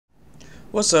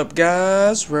What's up,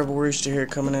 guys? Rebel Rooster here,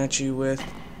 coming at you with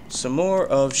some more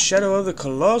of Shadow of the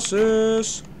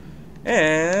Colossus.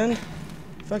 And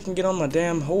if I can get on my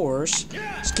damn horse,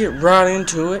 let's get right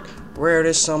into it. Rear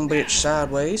this sumbitch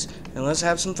sideways, and let's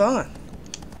have some fun.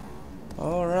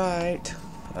 Alright.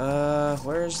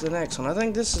 Where's the next one? I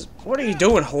think this is... What are you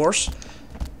doing, horse?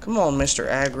 Come on, Mr.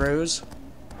 Agros.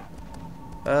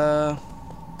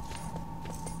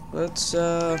 Let's,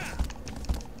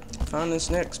 find this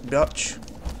next bitch.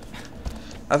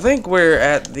 I think we're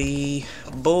at the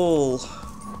bull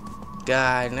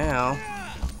guy now.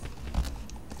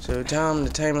 So time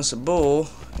to tame us a bull.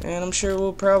 And I'm sure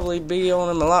we'll probably be on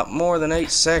him a lot more than 8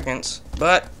 seconds.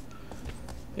 But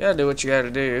you gotta do what you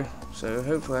gotta do. So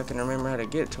hopefully I can remember how to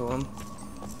get to him.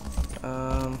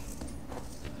 Of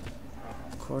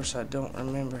course I don't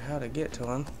remember how to get to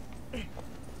him.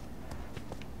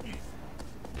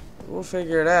 We'll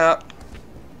figure it out.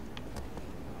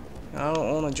 I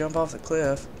don't want to jump off the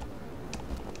cliff.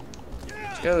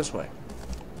 Let's go this way.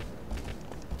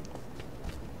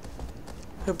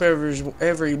 Hope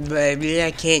everybody,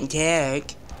 I can't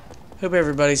talk. Hope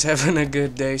everybody's having a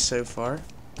good day so far.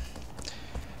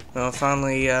 Well, I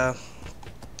finally got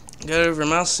over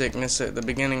my sickness at the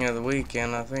beginning of the week,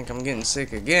 and I think I'm getting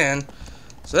sick again.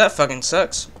 So that fucking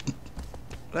sucks.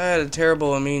 I had a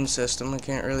terrible immune system. I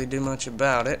can't really do much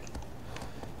about it,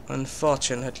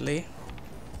 unfortunately.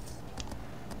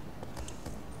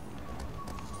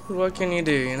 But what can you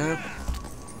do, you know?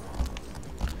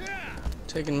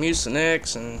 Taking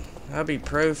Mucinex and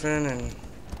ibuprofen and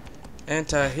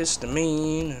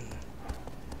antihistamine and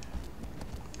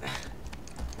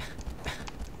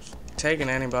taking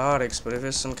antibiotics, but if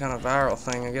it's some kind of viral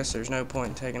thing, I guess there's no point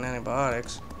in taking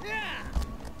antibiotics.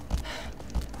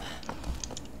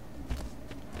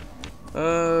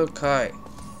 Okay.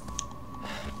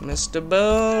 Mr.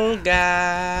 Bull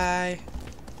Guy.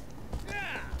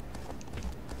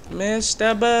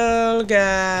 Mr. Bull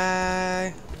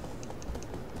Guy.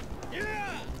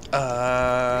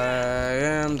 I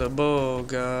am the bull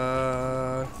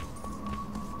god.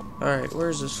 Alright,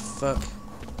 where's this fuck?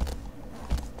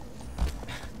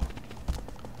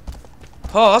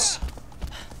 Horse?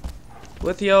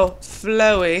 With your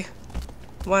flowy,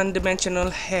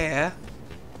 one-dimensional hair.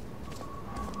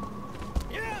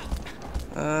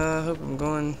 I hope I'm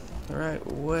going the right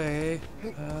way.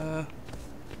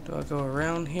 Do I go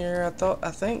around here? I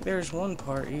think there's one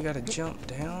part you gotta jump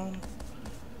down.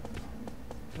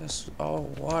 That's all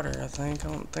water, I think. I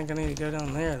don't think I need to go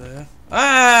down there, though.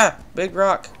 Ah! Big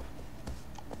rock.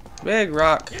 Big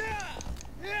rock.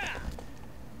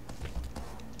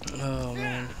 Oh,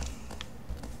 man.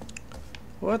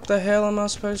 What the hell am I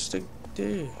supposed to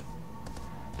do?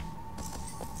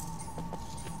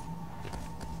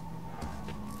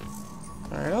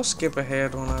 Alright, I'll skip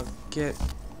ahead when I get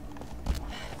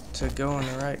to going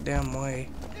the right damn way.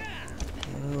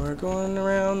 We're going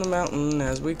around the mountain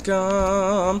as we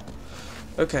come.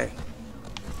 Okay.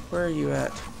 Where are you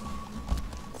at?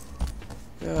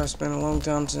 Yeah, it's been a long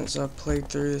time since I've played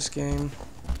through this game.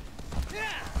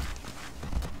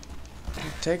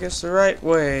 Take us the right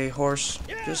way, horse.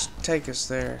 Just take us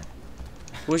there.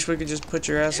 Wish we could just put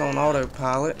your ass on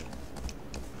autopilot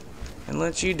and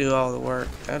let you do all the work.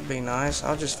 That'd be nice.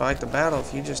 I'll just fight the battle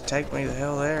if you just take me the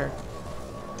hell there.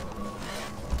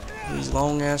 These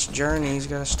long-ass journeys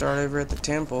gotta start over at the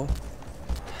temple.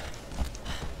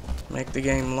 Make the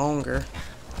game longer,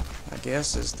 I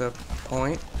guess is the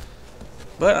point.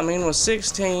 But, I mean, with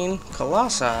 16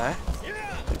 Colossi,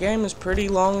 the game is pretty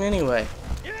long anyway.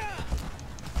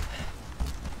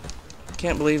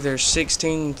 Can't believe there's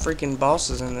 16 freaking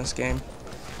bosses in this game.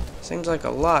 Seems like a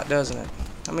lot, doesn't it?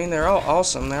 I mean, they're all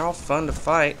awesome. They're all fun to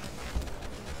fight.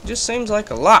 It just seems like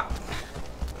a lot.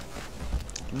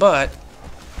 But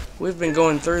we've been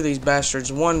going through these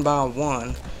bastards one by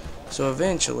one, so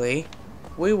eventually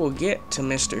we will get to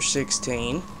Mr.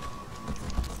 16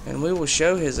 and we will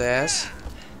show his ass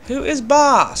who is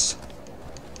boss.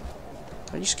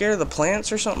 Are you scared of the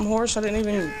plants or something, horse? I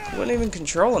wasn't even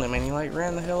controlling him and he like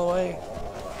ran the hell away.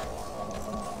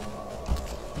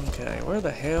 Okay, where the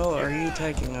hell are you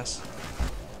taking us,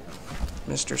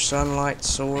 Mr. Sunlight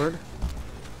Sword?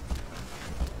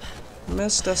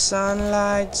 Mr.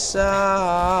 Sunlight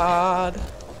Sword.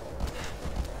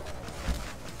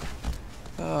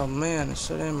 Oh man, it's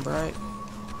so damn bright.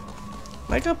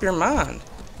 Make up your mind.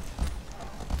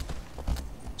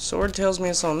 Sword tells me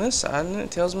it's on this side, and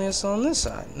it tells me it's on this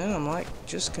side. Now I'm like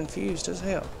just confused as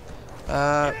hell.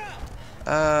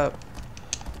 I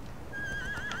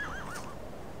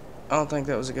don't think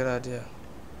that was a good idea.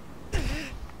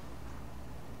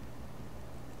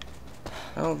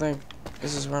 I don't think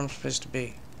this is where I'm supposed to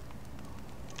be.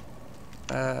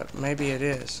 Maybe it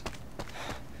is.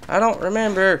 I don't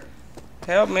remember.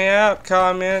 Help me out,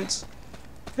 comments.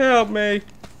 Help me.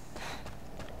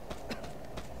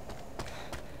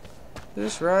 Is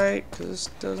this right? Because this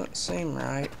doesn't seem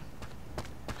right.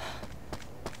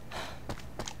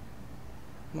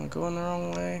 Am I going the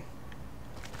wrong way?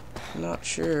 Not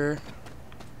sure.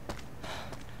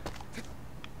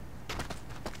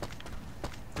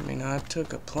 I mean, I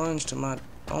took a plunge to my,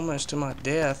 almost to my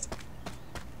death.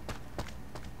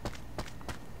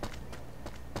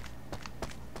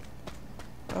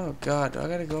 Oh God, do I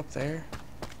gotta go up there?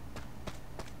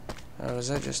 Oh, is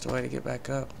that just a way to get back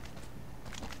up?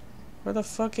 Where the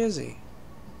fuck is he?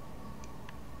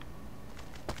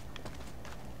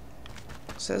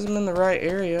 Says I'm in the right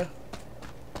area.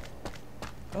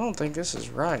 I don't think this is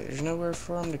right. There's nowhere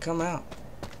for him to come out.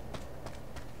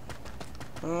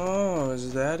 Oh,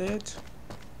 is that it?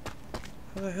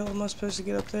 How the hell am I supposed to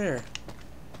get up there?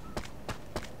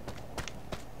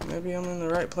 Maybe I'm in the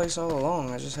right place all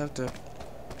along. I just have to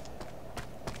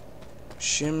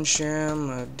shim sham,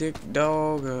 a dick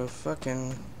dog, a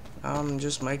fucking... I'm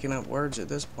just making up words at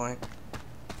this point.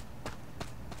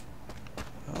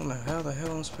 I don't know how the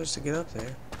hell I'm supposed to get up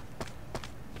there.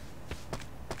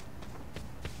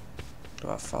 Do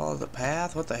I follow the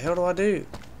path? What the hell do I do?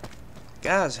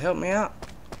 Guys, help me out.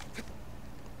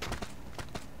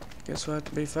 Guess we'll have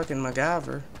to be fucking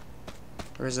MacGyver.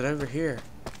 Or is it over here?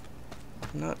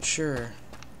 I'm not sure.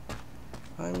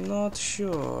 I'm not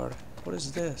sure. What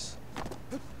is this?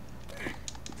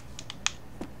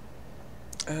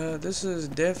 This is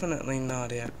definitely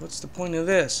not it. What's the point of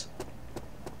this?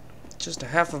 Just a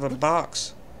half of a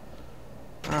box.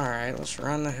 Alright, let's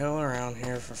run the hell around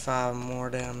here for 5 more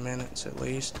damn minutes at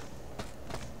least.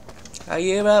 Are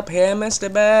you up here,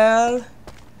 Mr. Bell?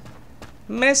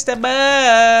 Mr.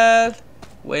 Bell!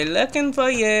 We're looking for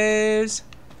yous.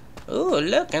 Ooh,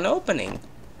 look, an opening.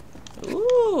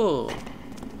 Ooh.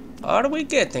 Are we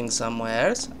getting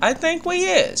somewheres? I think we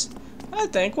is. I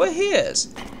think we're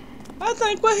his. I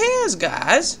think we're his,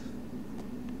 guys.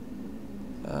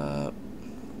 I'm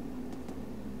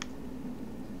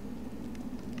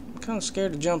kind of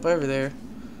scared to jump over there.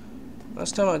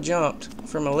 Last time I jumped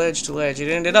from a ledge to ledge,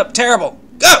 it ended up terrible.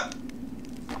 Go!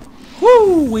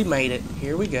 Woo! We made it.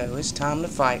 Here we go. It's time to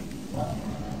fight.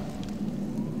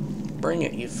 Bring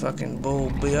it, you fucking bull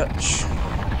bitch.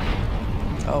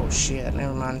 Oh shit,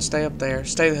 never mind. Stay up there.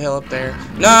 Stay the hell up there.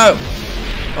 No!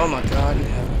 Oh my God in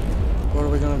heaven. What are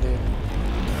we gonna do?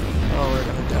 Oh, we're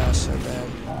gonna die so bad.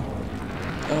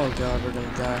 Oh God, we're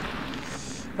gonna die.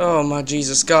 Oh my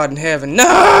Jesus God in heaven.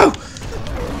 No!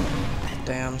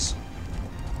 Dams.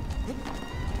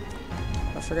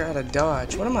 I forgot how to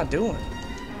dodge. What am I doing?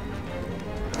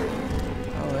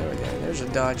 Oh, there we go. There's a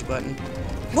dodge button.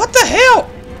 What the hell?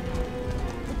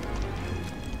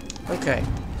 Okay.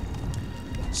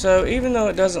 So, even though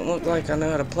it doesn't look like I know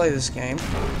how to play this game,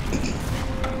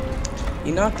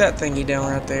 you knock that thingy down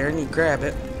right there and you grab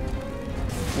it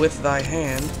with thy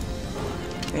hand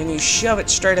and you shove it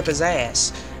straight up his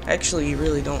ass. Actually, you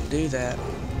really don't do that.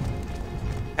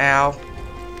 Ow.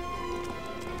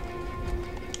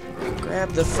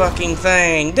 Grab the fucking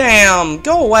thing. Damn!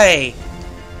 Go away!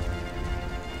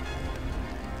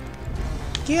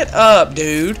 Get up,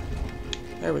 dude!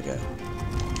 There we go.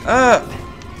 Up!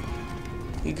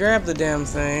 You grab the damn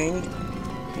thing,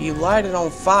 you light it on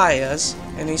fires,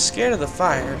 and he's scared of the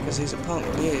fire because he's a punk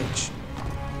bitch.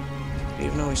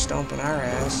 Even though he's stomping our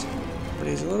ass. But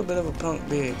he's a little bit of a punk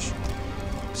bitch.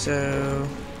 So,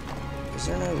 is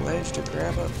there no ledge to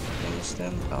grab up on this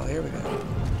thing? Oh, here we go.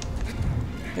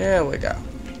 There we go.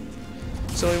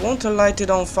 So we want to light it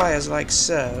on fires like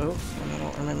so. And I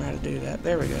don't remember how to do that.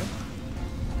 There we go.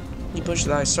 You push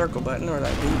that circle button or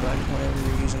that B button, whatever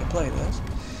you're using to play this.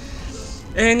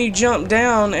 And you jump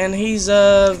down and he's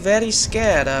very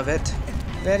scared of it.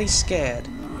 Very scared.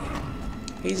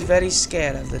 He's very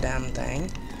scared of the damn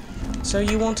thing. So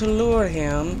you want to lure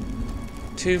him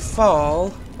to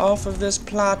fall off of this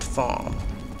platform.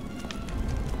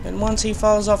 And once he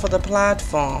falls off of the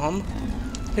platform,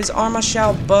 his armor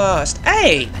shall burst.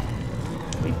 Hey!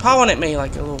 He pawing at me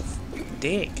like a little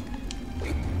dick.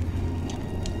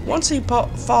 Once he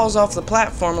falls off the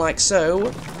platform like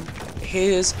so,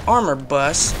 his armor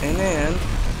busts, and then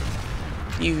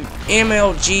you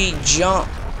MLG jump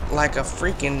like a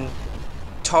freaking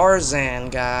Tarzan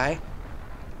guy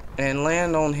and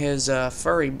land on his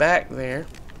furry back there,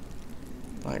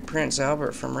 like Prince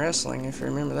Albert from wrestling, if you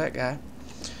remember that guy.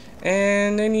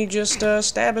 And then you just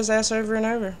stab his ass over and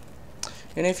over.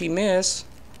 And if you miss,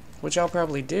 which I'll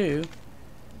probably do,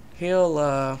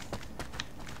 he'll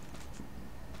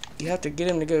You have to get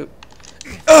him to go.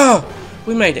 Oh!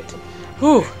 We made it.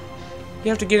 Whew. You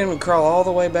have to get him to crawl all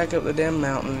the way back up the damn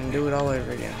mountain and do it all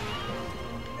over again.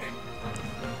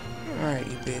 Alright,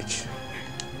 you bitch.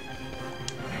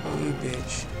 Oh, you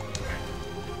bitch.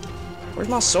 Where's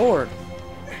my sword?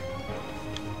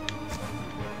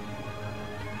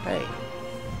 Hey.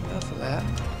 Enough of that.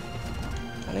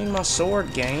 I need my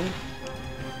sword, game.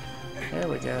 There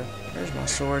we go. There's my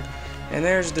sword. And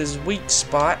there's this weak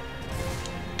spot.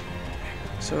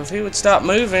 So if he would stop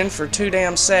moving for 2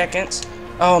 damn seconds.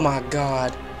 Oh my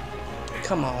god.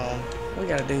 Come on. We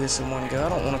gotta do this in one go. I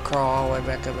don't want to crawl all the way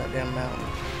back up that damn mountain.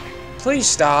 Please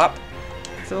stop.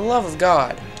 For the love of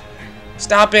God.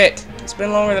 Stop it. It's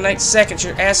been longer than 8 seconds.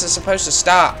 Your ass is supposed to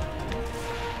stop.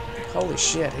 Holy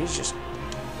shit. He's just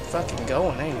fucking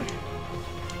going, ain't he?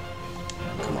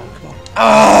 Come on, come on.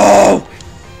 Oh!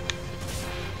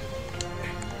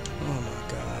 Oh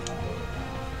my god.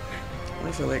 What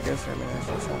if I let go for a minute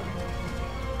after I fall?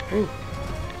 Ooh.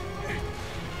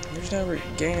 There's no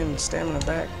regaining stamina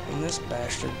back in this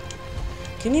bastard.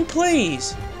 Can you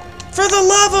please? For the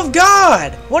love of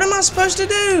God! What am I supposed to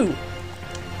do?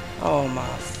 Oh my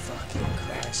fucking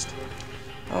Christ.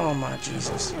 Oh my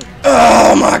Jesus.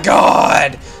 Oh my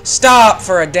God! Stop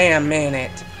for a damn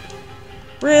minute.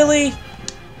 Really?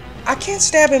 I can't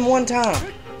stab him one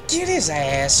time. Get his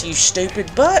ass, you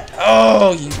stupid butt.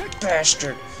 Oh, you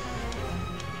bastard.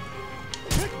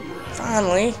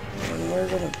 Finally. And we're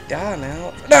gonna die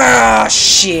now. Ah,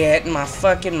 shit, in my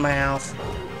fucking mouth.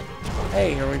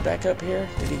 Hey, are we back up here?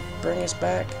 Did he bring us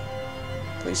back?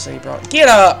 Please say he brought... Get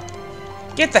up!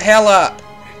 Get the hell up!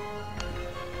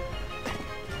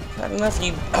 Not enough of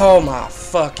you... Oh my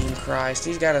fucking Christ.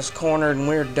 He's got us cornered and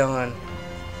we're done.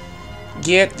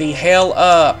 Get the hell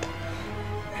up!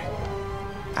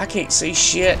 I can't see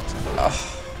shit.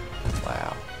 Oh,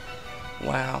 wow.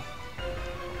 Wow.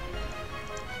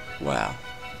 Wow.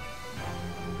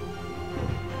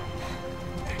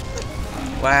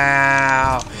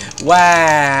 Wow.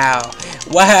 Wow.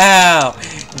 Wow.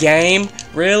 Game?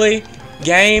 Really?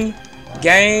 Game?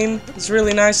 Game? It's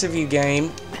really nice of you,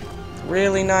 game.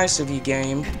 Really nice of you,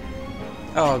 game.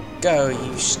 Oh, go,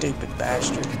 you stupid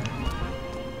bastard.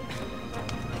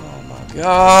 Oh my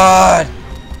god.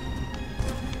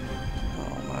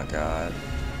 Oh my god.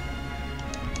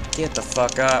 Get the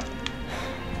fuck up.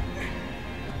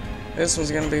 This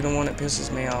one's gonna be the one that pisses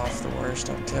me off the worst,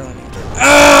 I'm telling you.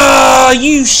 Oh,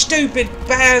 you stupid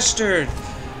bastard!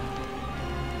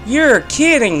 You're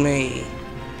kidding me!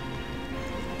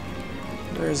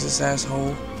 Where is this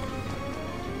asshole?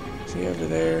 Is he over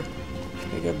there?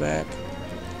 Can we go back?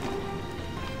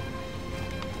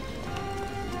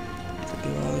 To do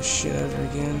all this shit over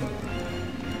again.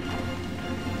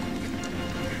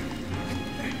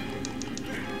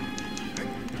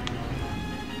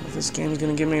 This game's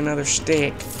gonna give me another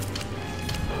stick.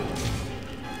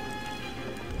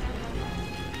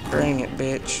 Bring it,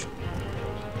 bitch.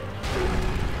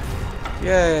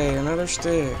 Yay, another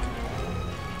stick.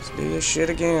 Let's do this shit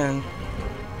again.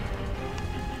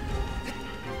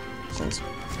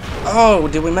 Oh,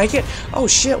 did we make it? Oh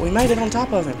shit, we made it on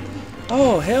top of him.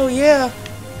 Oh, hell yeah.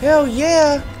 Hell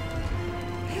yeah.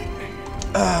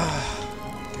 Ah,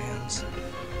 damns.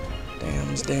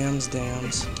 Damns, damns,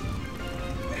 damns.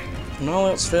 When all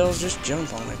else fails, just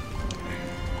jump on it.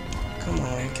 Come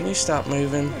on, can you stop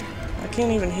moving? I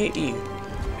can't even hit you.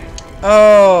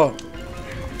 Oh!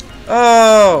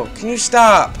 Oh! Can you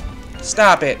stop?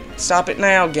 Stop it. Stop it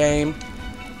now, game.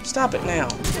 Stop it now.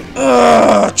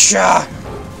 Ugh! Cha!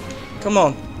 Come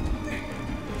on.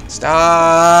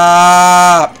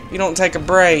 Stop! You don't take a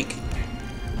break.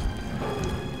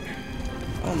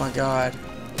 Oh my god.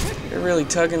 They're really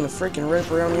tugging the freaking rope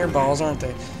around your balls, aren't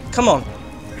they? Come on.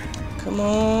 Come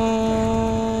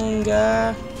on,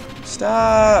 guy.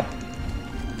 Stop.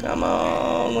 Come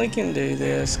on. We can do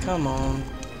this. Come on.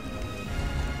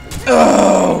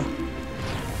 Oh!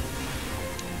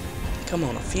 Come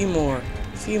on, a few more.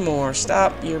 A few more.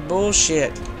 Stop your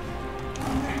bullshit.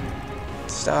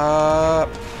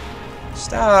 Stop.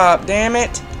 Stop, damn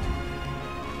it.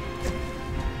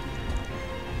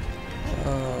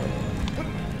 Oh.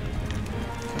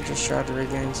 I just tried to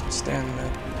regain some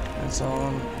stamina. That's all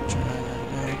I'm trying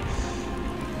right now.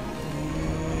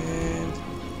 And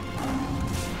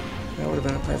that would have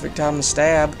been a perfect time to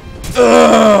stab.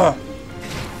 Ugh!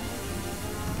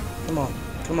 Come on,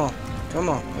 come on, come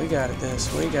on. We got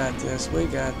this. We got this. We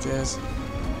got this.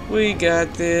 We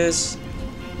got this.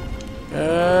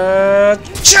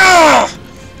 Cha!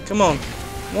 Come on.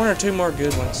 1 or 2 more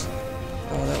good ones.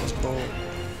 Oh, that was bull.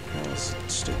 That was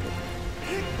stupid.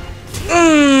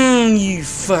 You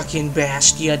fucking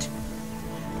bastard.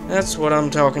 That's what I'm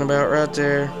talking about right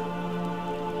there.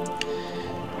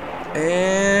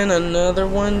 And another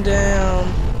one down.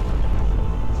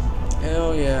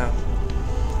 Hell yeah.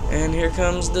 And here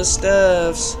comes the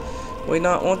stuffs. We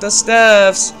not want the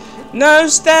stuffs. No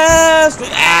stuffs!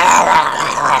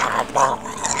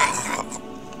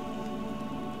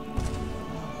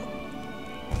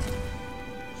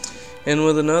 And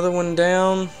with another one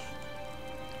down,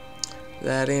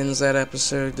 that ends that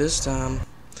episode this time.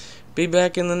 Be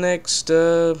back in the next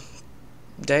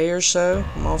day or so.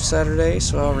 I'm off Saturday,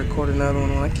 so I'll record another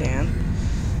one when I can.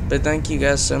 But thank you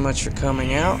guys so much for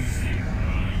coming out.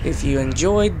 If you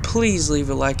enjoyed, please leave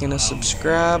a like and a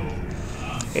subscribe.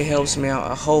 It helps me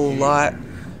out a whole lot.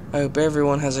 I hope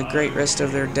everyone has a great rest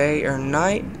of their day or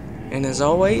night. And as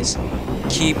always,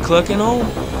 keep clucking on.